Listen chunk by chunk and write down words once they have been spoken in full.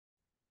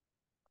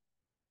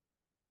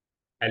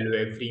Hello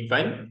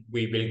everyone,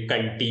 we will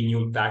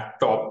continue the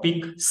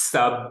topic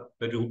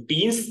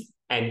subroutines,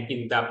 and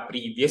in the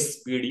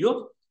previous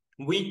video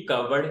we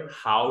covered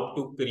how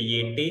to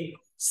create a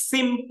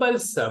simple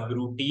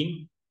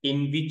subroutine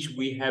in which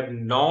we have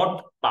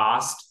not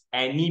passed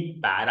any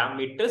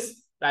parameters.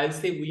 I'll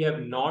say we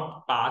have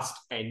not passed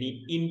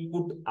any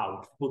input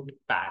output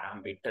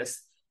parameters,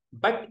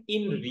 but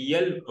in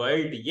real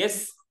world,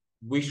 yes,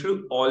 we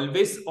should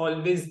always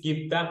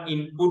give the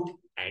input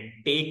and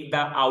take the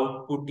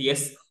output.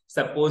 Yes,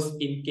 suppose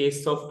in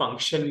case of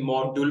function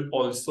module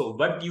also,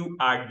 what you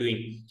are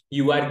doing,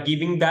 you are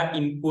giving the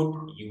input,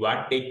 you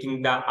are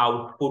taking the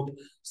output.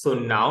 So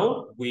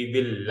now we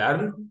will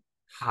learn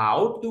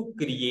how to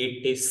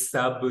create a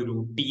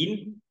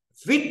subroutine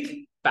with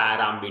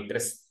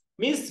parameters.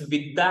 Means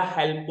with the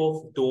help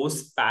of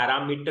those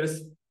parameters,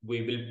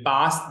 we will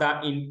pass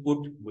the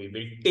input, we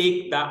will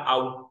take the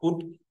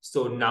output.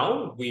 So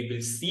now we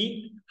will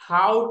see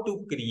how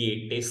to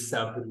create a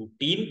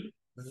subroutine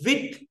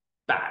with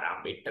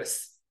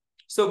parameters.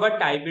 So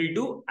what I will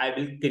do, I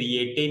will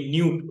create a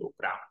new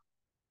program.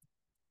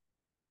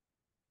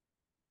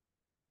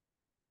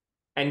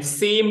 And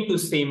same to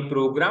same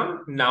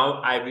program,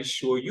 now I will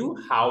show you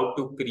how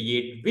to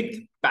create with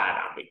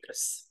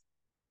parameters.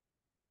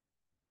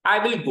 I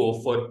will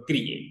go for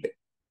create.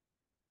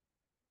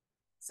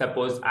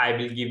 Suppose I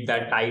will give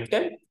the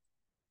title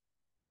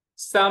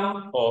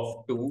sum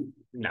of two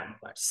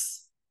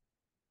numbers.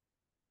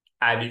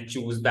 I will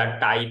choose the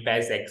type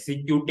as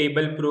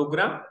executable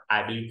program.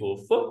 I will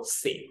go for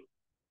save.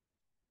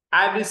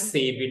 I will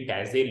save it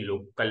as a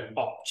local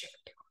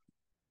object.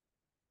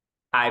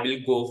 I will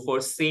go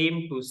for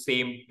same to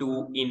same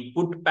two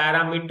input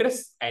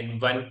parameters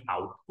and one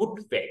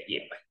output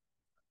variable.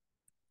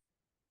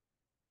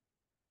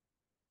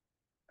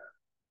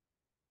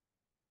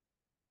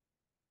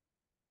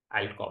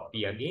 I'll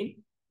copy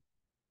again.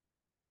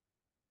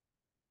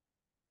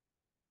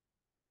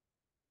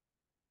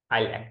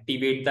 I'll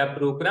activate the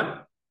program.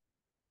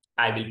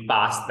 I will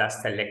pass the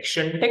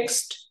selection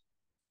text.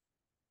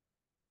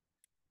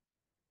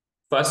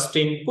 First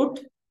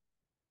input,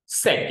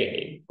 second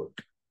input.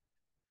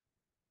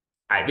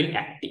 I will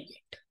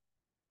activate.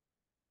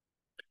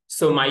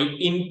 So my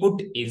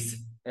input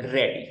is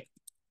ready.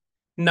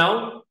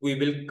 Now we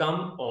will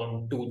come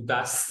on to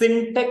the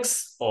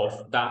syntax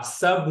of the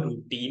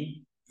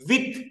subroutine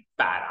with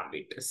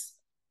parameters.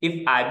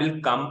 If I will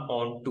come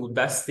on to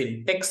the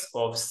syntax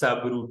of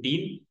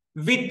subroutine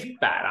with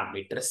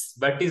parameters,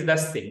 what is the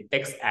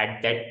syntax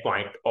at that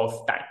point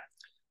of time?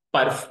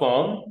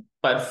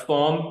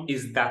 Perform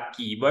is the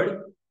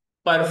keyword,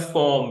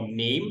 perform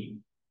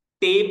name,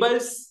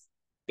 tables,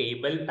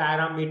 table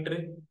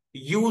parameter,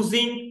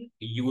 using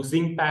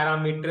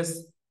parameters,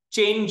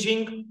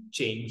 changing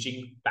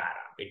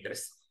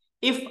parameters.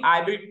 If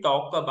I will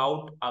talk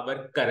about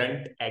our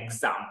current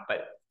example,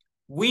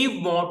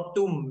 we want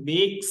to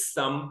make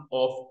sum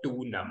of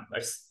two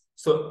numbers.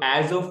 So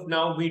as of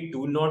now, we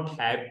do not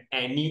have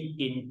any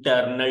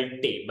internal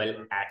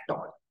table at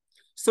all.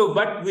 So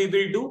what we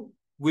will do,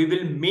 we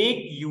will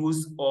make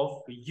use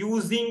of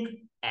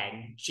using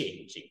and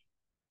changing.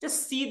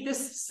 Just see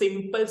this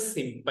simple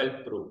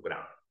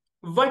program.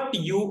 What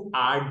you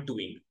are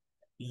doing,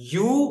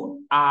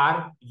 you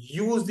are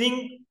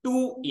using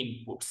two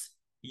inputs.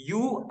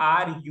 You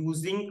are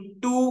using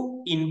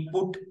two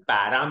input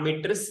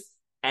parameters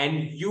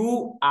and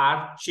you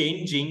are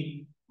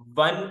changing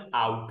one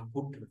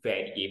output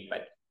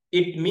variable.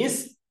 It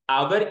means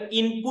our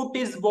input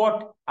is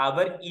what?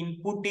 Our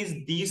input is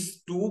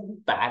these two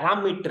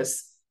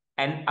parameters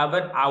and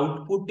our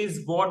output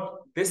is what?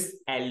 This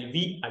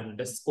LV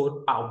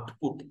underscore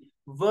output.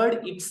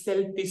 Word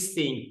itself is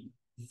saying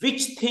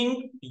which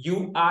thing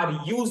you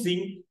are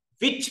using,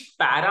 which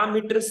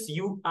parameters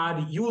you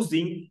are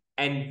using,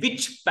 and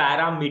which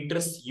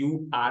parameters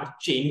you are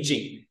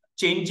changing.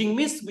 Changing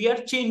means we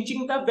are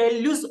changing the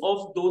values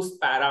of those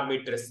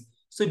parameters.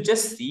 So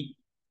just see,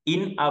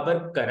 in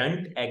our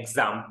current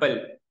example,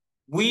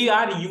 we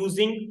are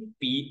using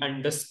P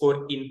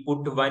underscore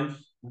input 1,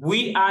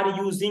 we are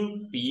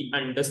using P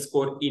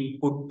underscore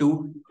input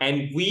 2,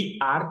 and we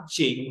are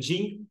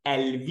changing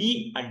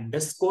LV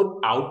underscore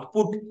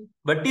output.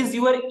 What is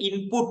your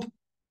input?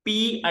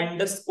 P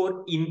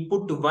underscore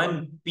input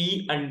 1,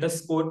 P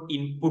underscore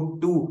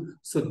input 2.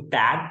 So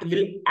that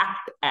will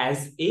act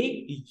as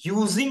a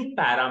using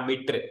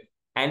parameter.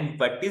 And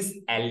what is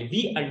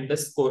LV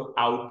underscore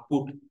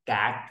output?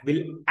 That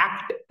will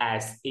act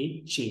as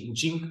a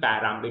changing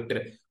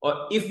parameter.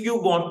 Or if you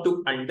want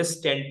to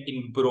understand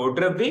in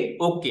broader way,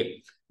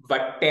 okay,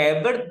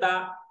 whatever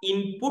the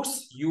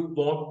inputs you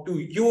want to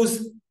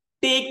use,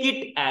 take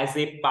it as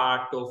a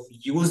part of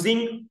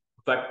using.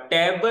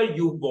 Whatever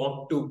you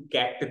want to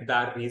get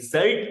the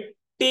result,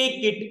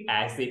 take it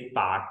as a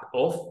part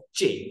of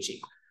changing.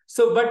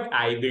 So what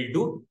I will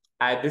do,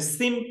 I will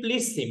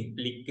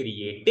simply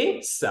create a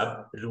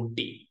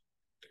subroutine.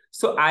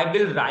 So I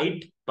will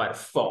write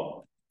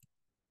perform.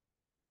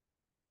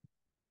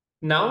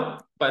 Now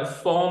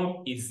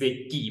perform is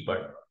a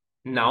keyword.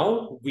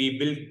 Now we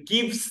will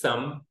give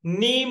some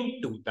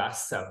name to the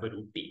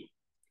subroutine.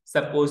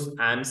 Suppose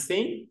I'm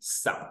saying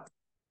sum.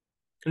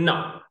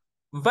 Now,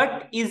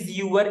 what is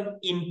your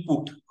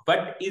input?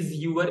 What is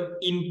your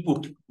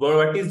input?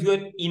 What is your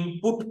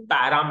input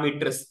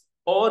parameters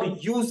or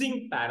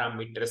using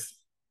parameters?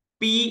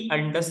 P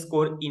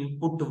underscore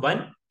input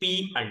 1,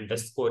 P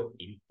underscore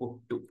input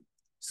 2.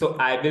 So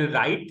I will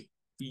write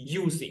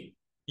using.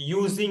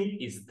 Using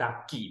is the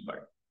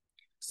keyword.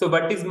 So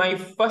what is my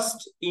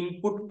first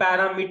input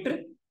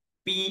parameter?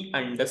 P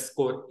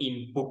underscore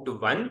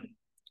input 1,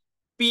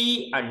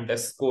 P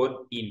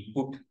underscore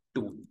input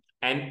 2.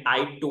 And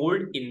I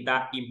told in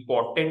the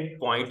important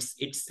points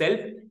itself,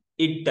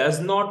 it does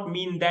not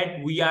mean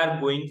that we are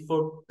going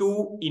for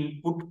two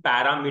input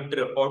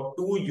parameter or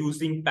two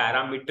using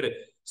parameter.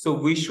 So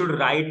we should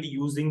write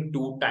using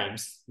 2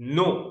 times.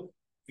 No,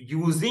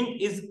 using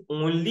is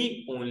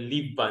only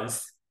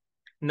once.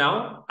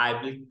 Now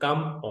I will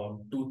come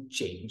on to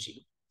changing.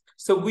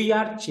 So we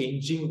are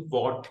changing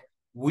what?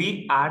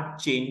 We are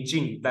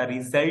changing the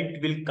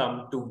result will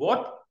come to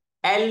what?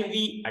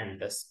 LV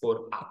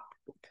underscore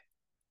output.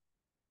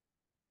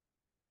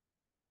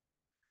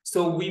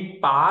 So we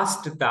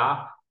passed the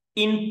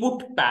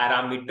input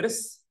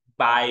parameters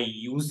by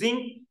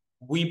using,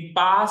 we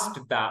passed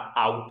the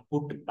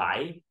output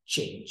by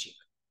changing.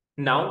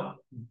 Now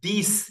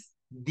these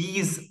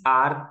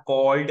are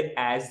called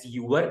as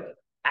your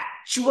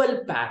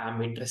actual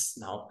parameters.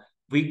 Now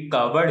we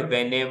covered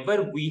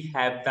whenever we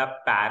have the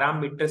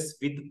parameters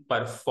with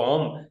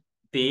perform,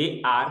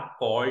 they are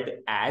called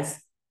as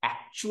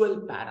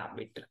actual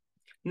parameter.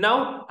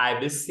 Now I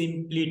will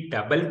simply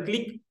double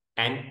click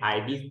and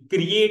I will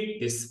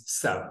create this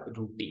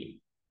subroutine.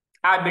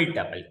 I will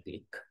double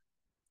click.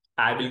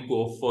 I will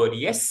go for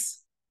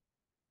yes.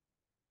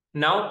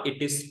 Now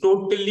it is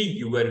totally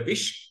your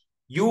wish.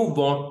 You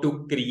want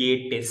to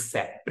create a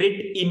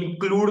separate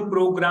include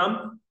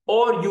program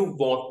or you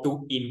want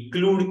to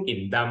include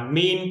in the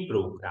main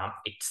program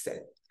itself.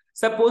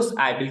 Suppose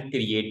I will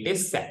create a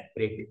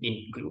separate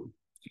include.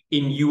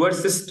 In your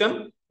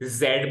system,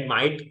 Z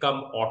might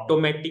come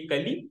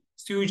automatically.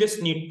 So you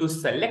just need to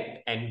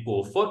select and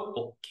go for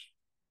OK.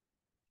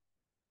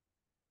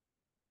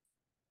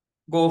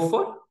 Go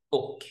for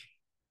OK.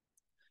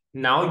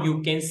 Now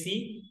you can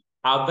see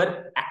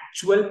our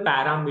actual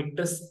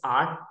parameters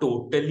are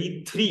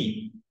totally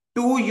 3.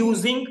 2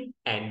 using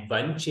and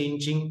 1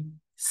 changing.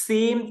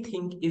 Same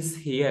thing is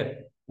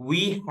here.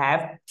 We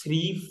have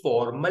 3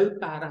 formal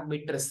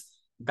parameters.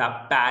 The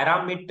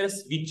parameters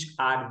which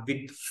are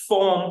with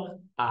form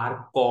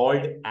are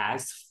called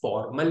as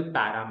formal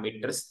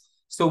parameters.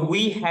 So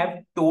we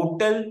have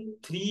total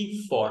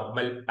 3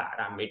 formal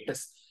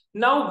parameters.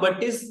 Now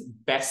what is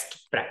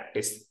best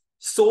practice?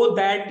 So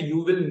that you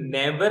will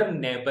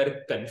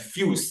never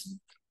confuse.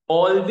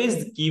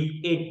 Always give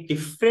a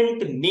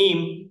different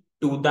name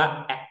to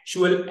the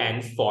actual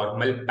and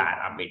formal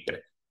parameter.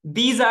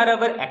 These are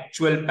our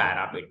actual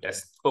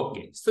parameters.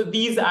 Okay, so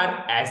these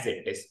are as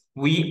it is.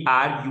 We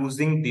are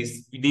using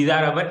this. These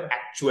are our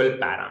actual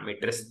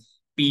parameters.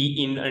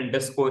 P in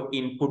underscore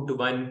input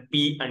 1,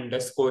 P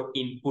underscore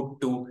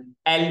input 2,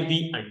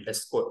 LV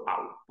underscore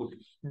output.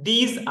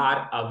 These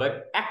are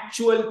our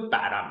actual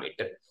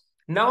parameter.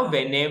 Now,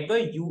 whenever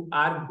you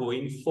are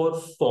going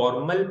for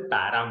formal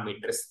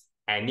parameters,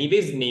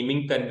 anyways,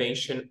 naming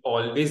convention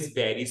always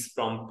varies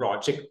from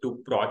project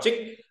to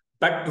project.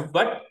 But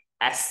what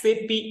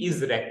SAP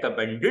is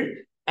recommended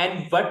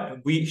and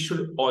what we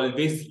should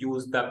always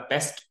use the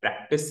best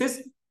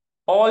practices,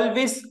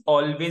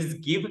 always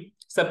give,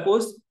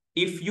 suppose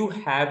if you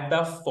have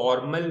the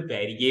formal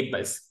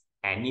variables,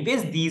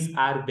 anyways, these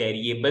are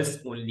variables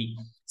only,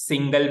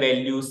 single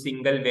value,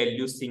 single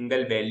value,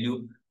 single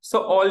value.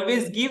 So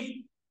always give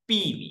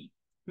PV,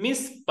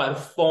 means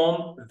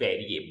perform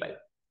variable.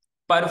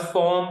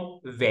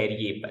 Perform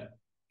variable.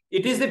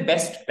 It is the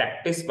best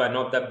practice, one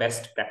of the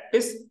best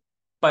practice,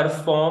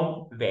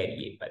 perform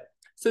variable.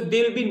 So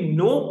there will be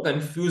no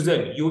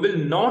confusion. You will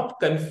not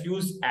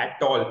confuse at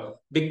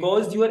all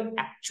because your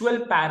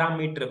actual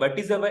parameter, what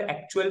is our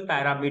actual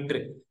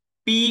parameter?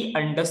 P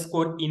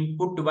underscore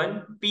input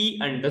 1, P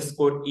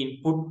underscore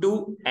input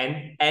 2,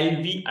 and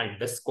LV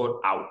underscore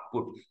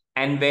output.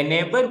 And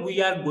whenever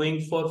we are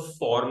going for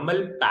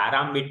formal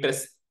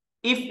parameters,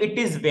 if it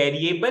is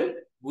variable,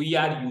 we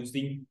are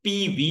using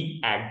PV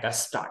at the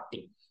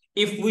starting.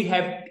 If we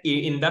have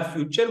in the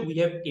future, we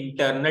have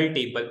internal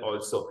table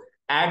also.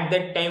 At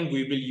that time,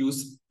 we will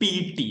use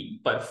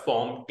PT,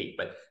 perform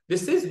table.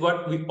 This is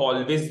what we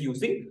always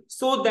using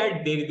so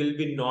that there will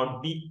be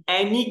not be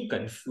any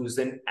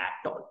confusion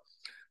at all.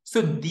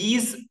 So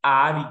these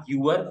are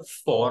your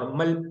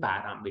formal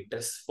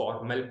parameters,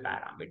 formal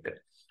parameter.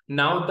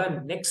 Now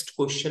the next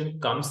question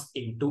comes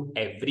into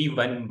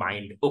everyone's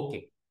mind.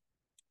 Okay,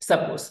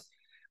 suppose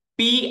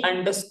P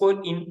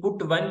underscore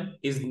input 1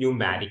 is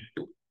numeric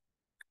 2.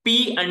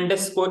 P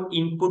underscore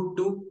input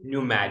 2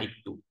 numeric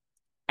 2.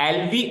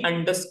 LV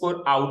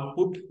underscore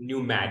output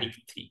numeric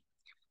 3.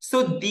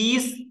 So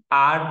these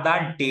are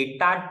the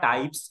data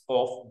types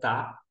of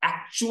the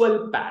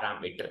actual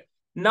parameter.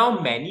 Now,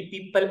 many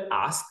people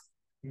ask,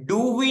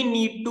 do we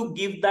need to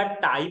give the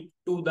type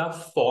to the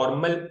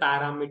formal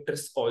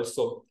parameters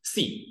also?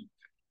 See,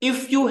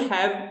 if you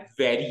have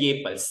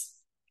variables,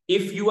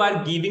 if you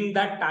are giving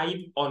the type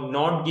or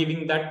not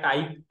giving the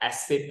type,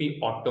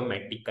 SAP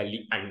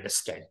automatically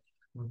understand.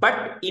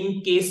 But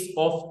in case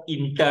of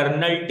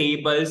internal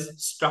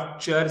tables,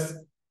 structures,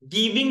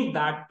 giving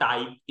that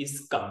type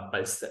is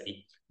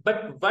compulsory.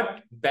 But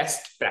what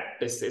best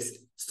practices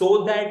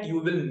so that you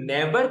will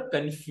never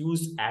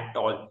confuse at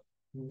all?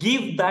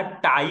 Give the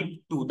type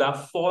to the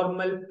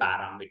formal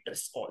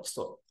parameters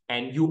also.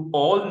 And you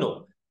all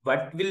know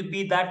what will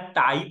be the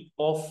type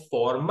of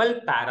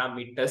formal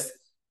parameters.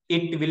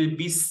 It will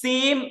be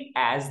same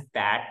as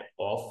that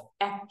of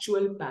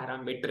actual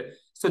parameter.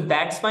 So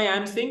that's why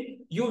I'm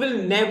saying you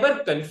will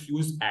never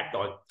confuse at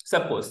all.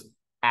 Suppose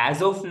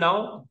as of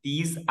now,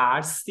 these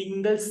are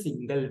single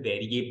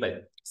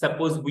variable.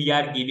 Suppose we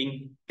are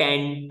giving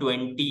 10,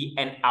 20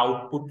 and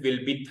output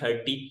will be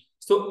 30.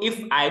 So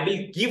if I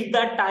will give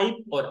the type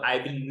or I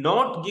will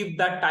not give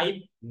the type,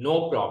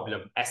 no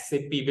problem.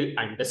 SAP will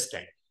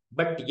understand.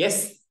 But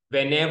yes,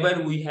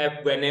 whenever we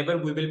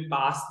will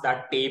pass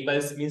the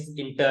tables, means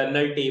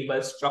internal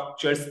table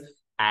structures,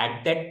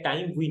 at that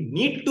time we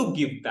need to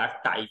give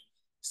that type.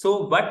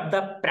 So what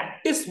the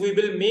practice we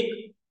will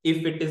make,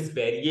 if it is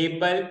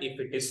variable, if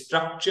it is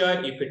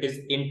structure, if it is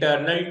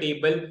internal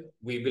table,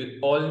 we will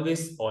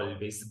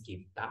always give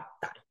that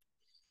type.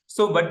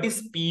 So what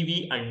is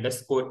PV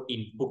underscore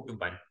input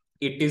 1?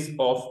 It is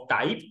of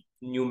type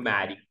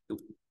numeric 2,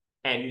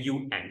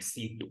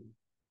 NUMC2.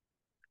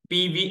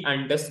 PV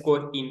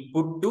underscore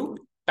input 2,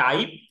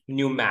 type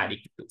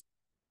numeric 2.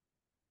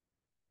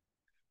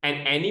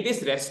 And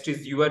anyways, rest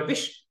is your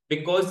wish,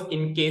 because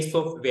in case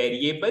of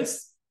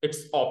variables,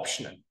 it's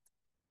optional.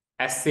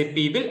 SAP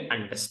will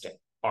understand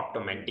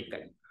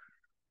automatically.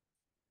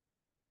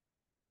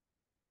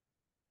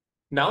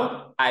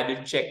 Now I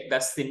will check the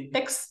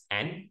syntax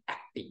and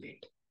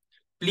activate.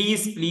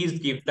 Please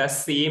give the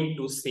same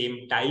to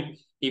same type.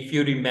 If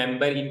you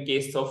remember, in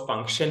case of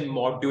function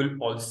module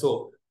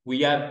also,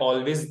 we are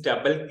always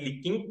double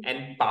clicking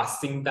and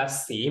passing the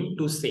same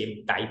to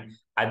same type.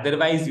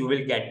 Otherwise, you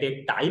will get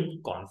a type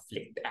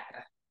conflict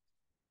error.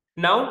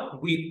 Now,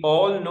 we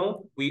all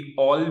know we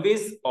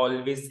always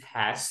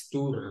has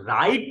to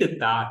write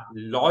the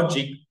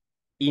logic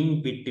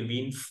in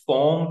between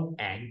form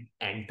and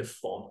end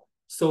form.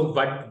 So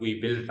what we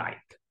will write?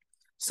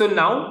 So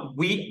now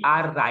we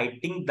are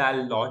writing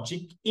the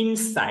logic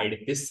inside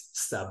this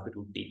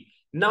subroutine.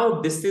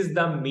 Now this is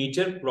the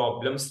major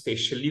problem,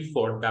 especially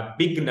for the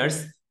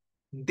beginners.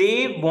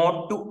 They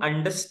want to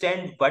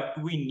understand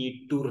what we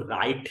need to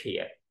write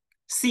here.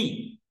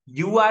 See,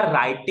 you are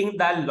writing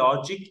the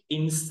logic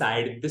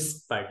inside this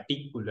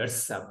particular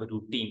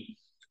subroutine.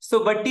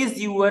 So what is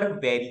your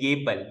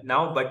variable?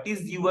 Now what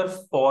is your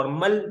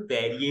formal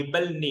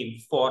variable name,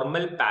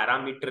 formal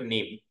parameter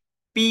name?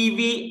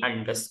 PV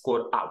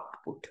underscore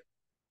output.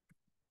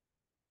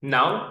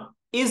 Now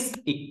is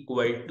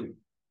equal to,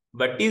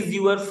 what is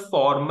your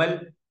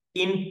formal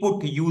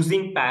input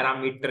using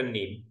parameter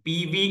name?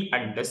 PV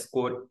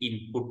underscore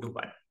input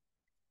 1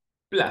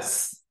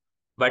 plus,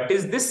 what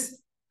is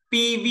this?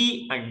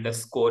 PV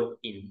underscore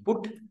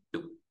input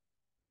 2.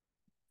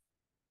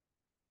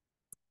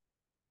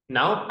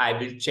 Now I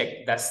will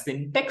check the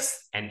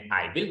syntax and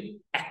I will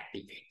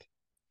activate.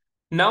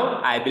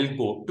 Now I will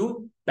go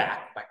to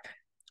back button.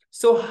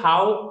 So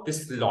how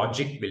this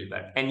logic will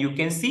work? And you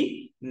can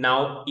see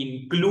now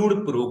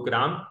include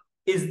program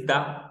is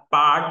the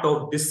part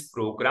of this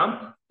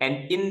program.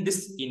 And in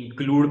this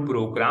include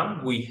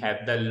program, we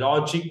have the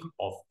logic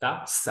of the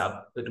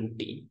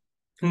subroutine.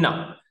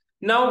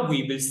 Now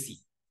we will see.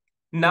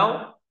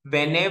 Now,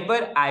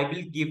 whenever I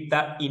will give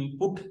the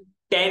input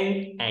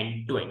 10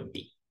 and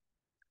 20.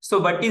 So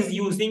what is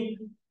using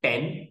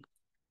 10?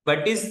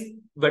 What is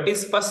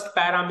first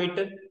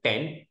parameter?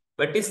 10.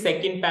 What is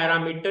second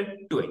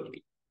parameter?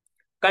 20.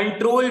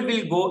 Control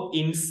will go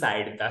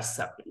inside the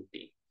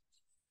subroutine.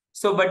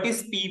 So what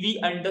is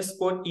PV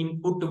underscore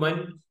input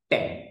 1?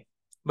 10.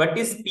 What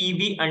is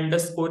PV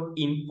underscore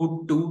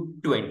input 2?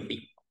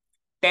 20.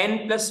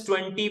 10 plus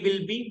 20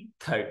 will be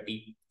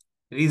 30.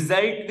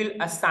 Result will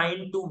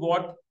assign to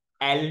what?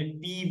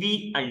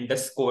 LPV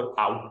underscore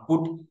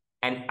output.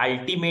 And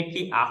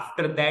ultimately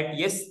after that,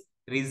 yes,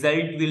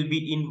 result will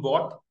be in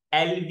what?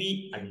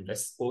 LV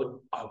underscore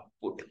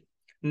output.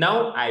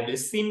 Now I will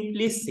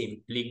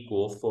simply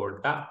go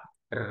for the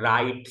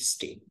write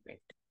statement.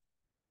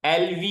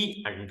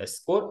 LV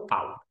underscore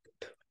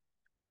output.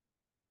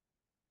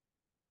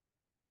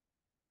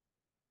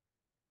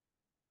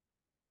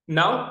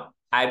 Now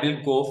I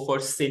will go for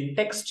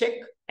syntax check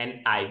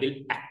and I will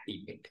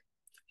activate.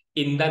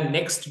 In the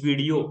next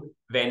video,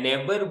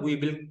 whenever we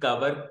will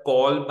cover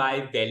call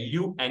by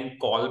value and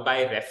call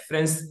by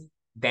reference,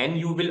 then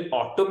you will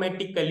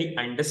automatically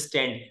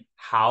understand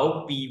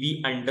how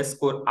PV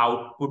underscore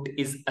output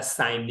is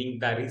assigning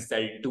the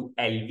result to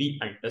LV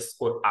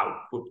underscore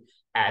output.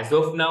 As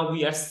of now,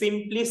 we are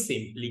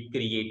simply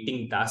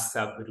creating the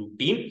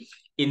subroutine.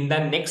 In the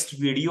next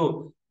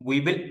video,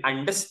 we will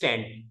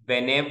understand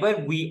whenever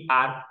we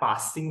are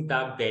passing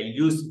the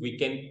values, we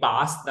can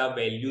pass the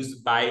values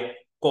by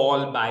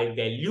call by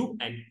value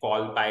and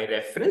call by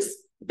reference.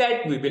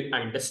 That we will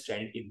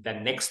understand in the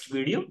next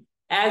video.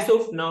 As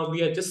of now,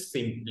 we are just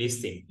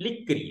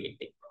simply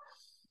creating.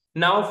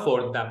 Now,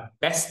 for the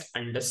best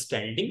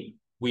understanding,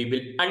 we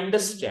will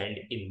understand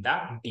in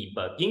the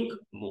debugging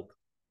mode.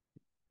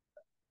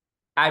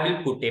 I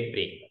will put a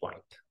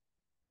breakpoint.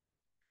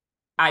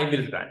 I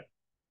will run.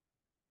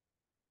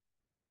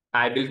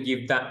 I will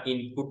give the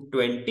input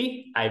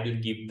 20. I will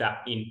give the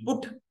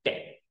input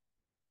 10.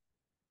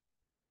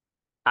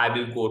 I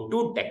will go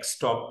to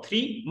desktop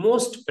 3,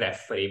 most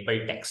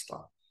preferable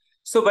desktop.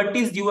 So what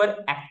is your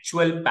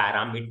actual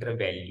parameter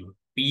value?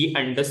 P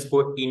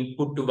underscore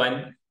input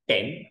 1,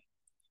 10.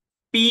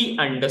 P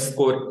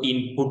underscore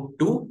input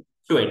 2,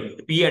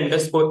 20. P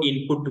underscore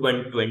input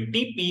 1, 20.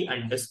 P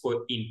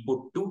underscore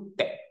input 2,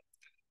 10.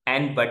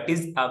 And what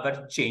is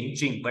our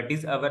changing? What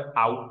is our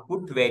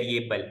output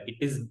variable? It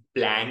is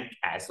blank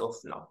as of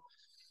now.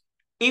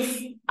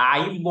 If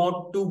I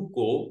want to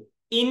go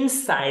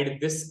inside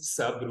this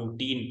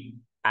subroutine,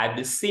 I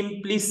will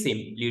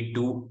simply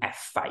do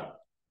F5.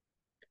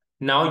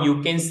 Now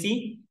you can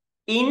see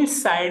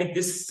inside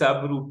this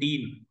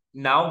subroutine,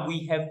 now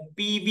we have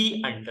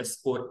PV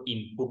underscore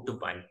input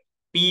 1.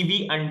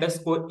 PV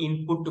underscore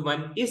input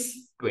 1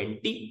 is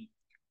 20.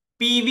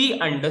 PV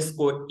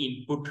underscore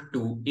input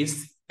 2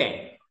 is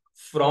 10.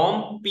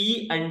 From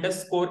P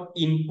underscore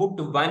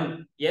input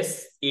 1,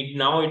 yes,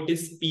 now it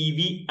is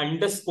PV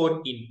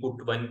underscore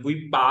input 1.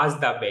 We pass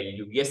the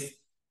value, yes.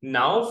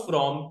 Now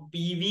from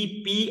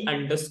PVP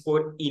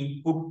underscore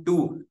input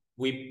 2,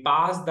 we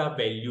pass the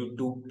value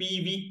to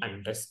PV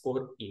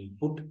underscore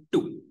input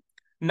 2.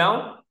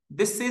 Now,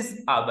 this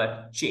is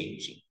our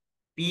changing.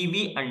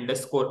 PV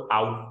underscore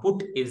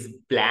output is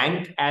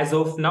blank as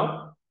of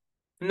now.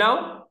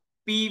 Now,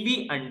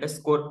 PV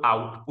underscore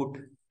output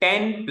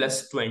 10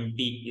 plus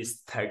 20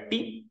 is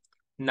 30.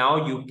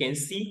 Now you can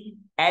see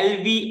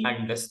LV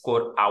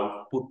underscore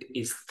output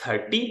is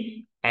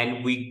 30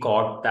 and we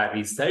got the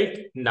result.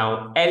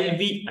 Now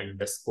LV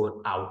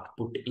underscore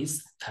output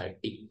is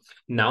 30.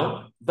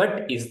 Now,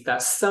 what is the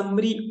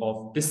summary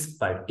of this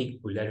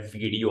particular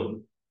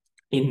video?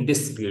 In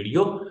this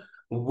video,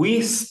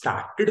 we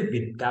started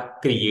with the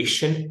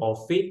creation of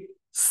a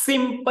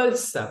simple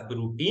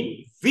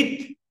subroutine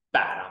with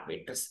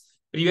parameters.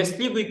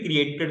 Previously, we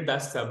created the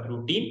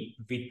subroutine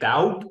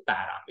without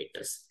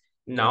parameters.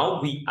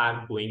 Now we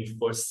are going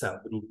for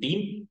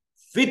subroutine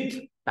with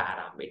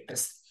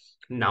parameters.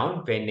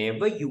 Now,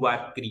 whenever you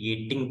are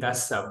creating the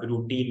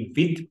subroutine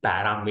with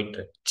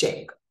parameter,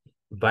 check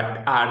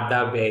what are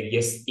the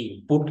various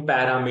input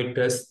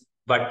parameters,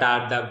 what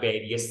are the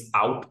various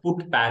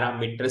output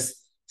parameters.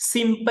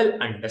 Simple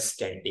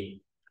understanding.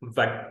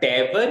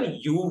 Whatever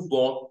you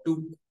want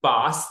to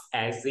pass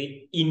as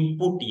an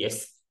input,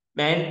 yes,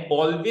 and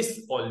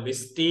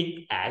always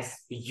take as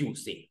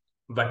using.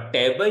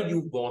 Whatever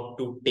you want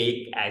to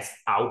take as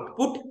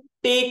output,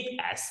 take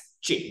as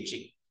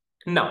changing.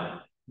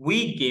 Now,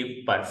 we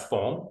gave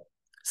perform,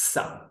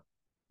 sum.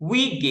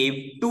 We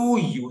gave two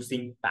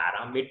using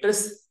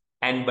parameters.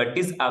 And what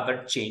is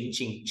our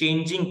changing?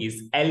 Changing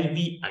is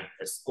LV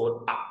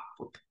underscore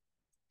output.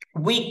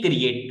 We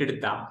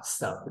created the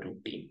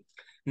subroutine.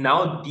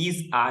 Now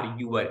these are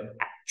your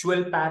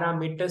actual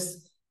parameters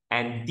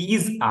and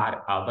these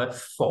are our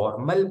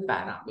formal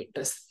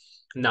parameters.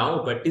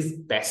 Now what is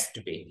best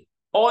way?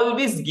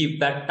 Always give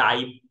the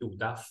type to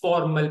the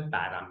formal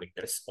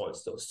parameters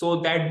also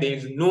so that there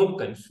is no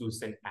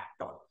confusion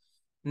at all.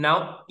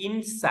 Now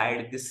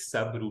inside this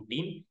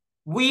subroutine,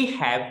 we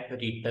have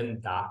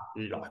written the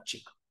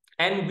logic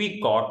and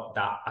we got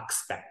the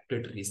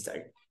expected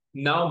result.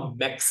 Now,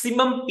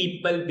 maximum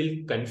people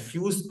will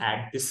confuse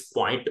at this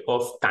point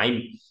of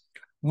time.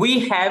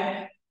 We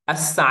have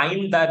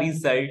assigned the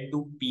result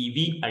to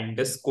PV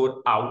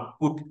underscore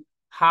output.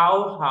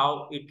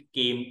 How it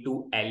came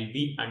to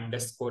LV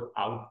underscore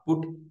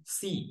output.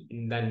 See,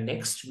 in the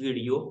next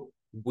video,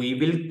 we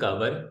will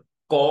cover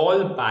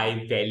call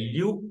by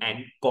value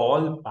and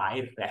call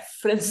by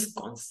reference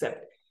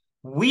concept.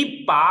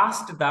 We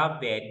passed the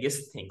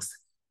various things.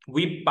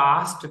 We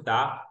passed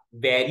the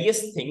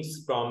various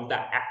things from the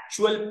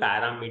actual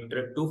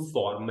parameter to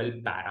formal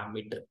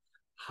parameter.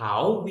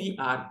 How we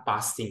are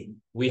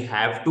passing? We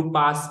have to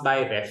pass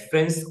by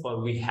reference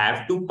or we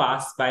have to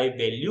pass by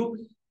value.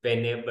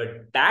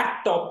 Whenever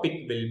that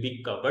topic will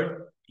be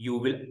covered, you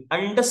will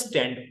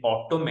understand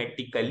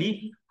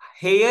automatically.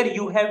 Here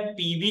you have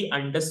PV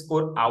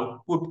underscore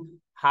output.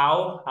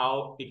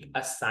 How it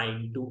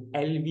assigned to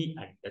LV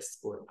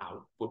underscore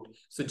output.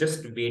 So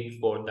just wait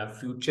for the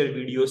future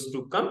videos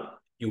to come.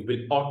 You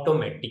will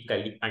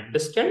automatically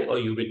understand or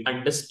you will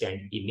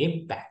understand in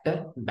a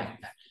better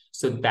manner.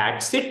 So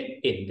that's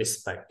it in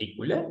this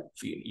particular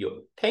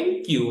video.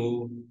 Thank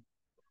you.